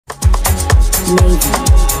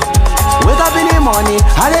Wake up in the morning,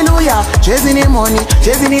 hallelujah, chasing the money,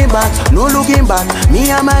 chasing it back, no looking back, me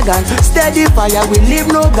and my gang, steady fire, we leave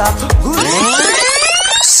no gap.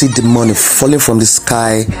 See the money falling from the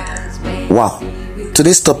sky. Wow.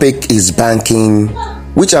 Today's topic is banking,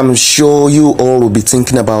 which I'm sure you all will be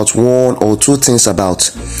thinking about one or two things about.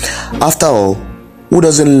 After all, who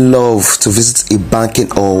doesn't love to visit a banking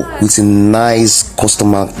hall with a nice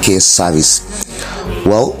customer care service?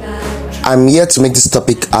 Well, I'm here to make this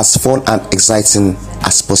topic as fun and exciting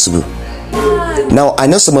as possible. Now, I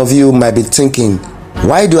know some of you might be thinking,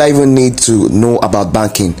 why do I even need to know about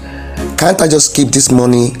banking? Can't I just keep this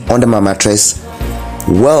money under my mattress?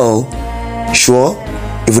 Well, sure,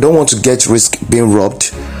 if you don't want to get risk being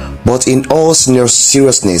robbed, but in all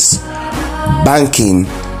seriousness, banking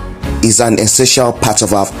is an essential part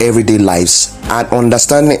of our everyday lives, and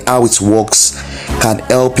understanding how it works can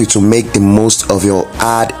help you to make the most of your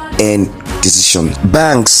hard-earned decisions.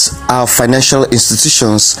 Banks are financial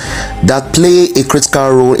institutions that play a critical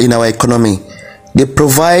role in our economy. They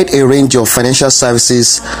provide a range of financial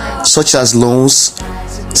services such as loans,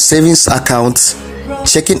 savings accounts,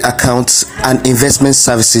 checking accounts, and investment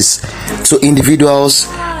services to individuals,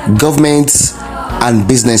 governments, and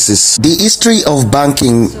businesses. The history of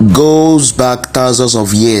banking goes back thousands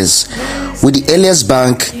of years, with the earliest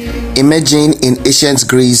bank emerging in ancient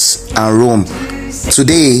Greece and Rome.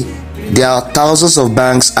 Today, there are thousands of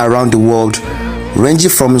banks around the world, ranging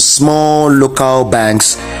from small local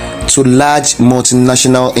banks to large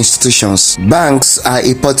multinational institutions. Banks are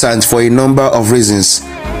important for a number of reasons.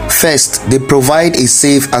 First, they provide a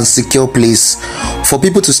safe and secure place for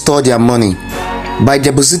people to store their money. By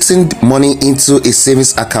depositing money into a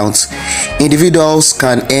savings account, individuals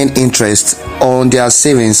can earn interest on their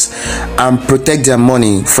savings and protect their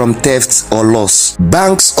money from theft or loss.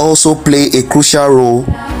 Banks also play a crucial role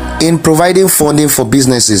in providing funding for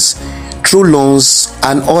businesses through loans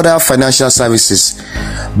and other financial services.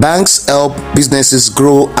 Banks help businesses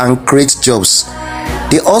grow and create jobs.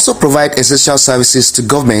 They also provide essential services to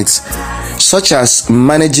governments, such as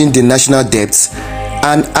managing the national debt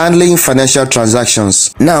and handling financial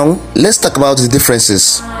transactions. Now, let's talk about the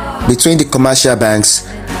differences between the commercial banks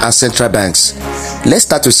and central banks. Let's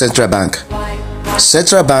start with central bank.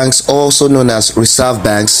 Central banks, also known as reserve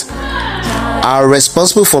banks, are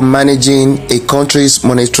responsible for managing a country's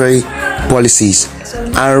monetary policies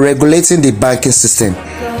and regulating the banking system.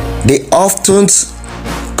 They often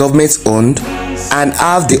government-owned and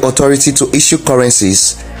have the authority to issue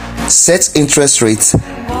currencies, set interest rates,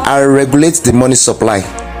 and regulate the money supply.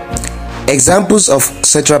 Examples of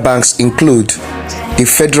central banks include the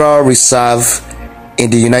Federal Reserve in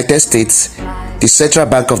the United States, the Central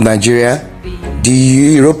Bank of Nigeria, the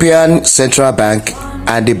European Central Bank,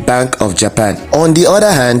 and the Bank of Japan. On the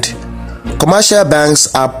other hand, commercial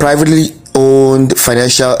banks are privately owned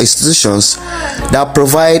financial institutions that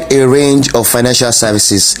provide a range of financial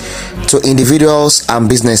services to individuals and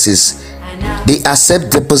businesses. They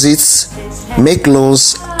accept deposits, make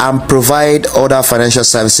loans, and provide other financial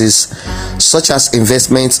services such as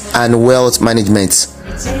investment and wealth management.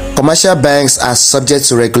 Commercial banks are subject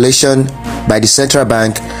to regulation by the central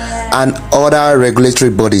bank and other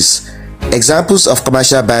regulatory bodies. Examples of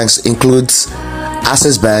commercial banks include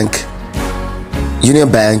Access Bank, Union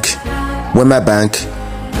Bank, Wema Bank,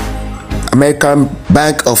 American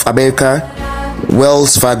Bank of America,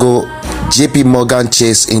 Wells Fargo, JP Morgan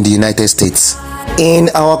Chase in the United States. In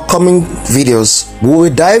our coming videos, we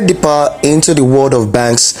will dive deeper into the world of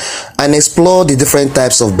banks and explore the different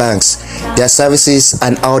types of banks, their services,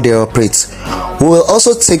 and how they operate. We will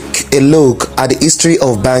also take a look at the history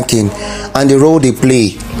of banking and the role they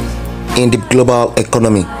play in the global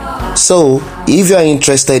economy. So, if you are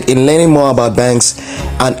interested in learning more about banks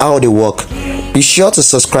and how they work, be sure to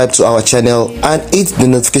subscribe to our channel and hit the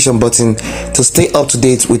notification button to stay up to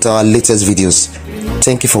date with our latest videos.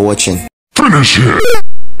 Thank you for watching. Finish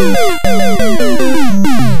it!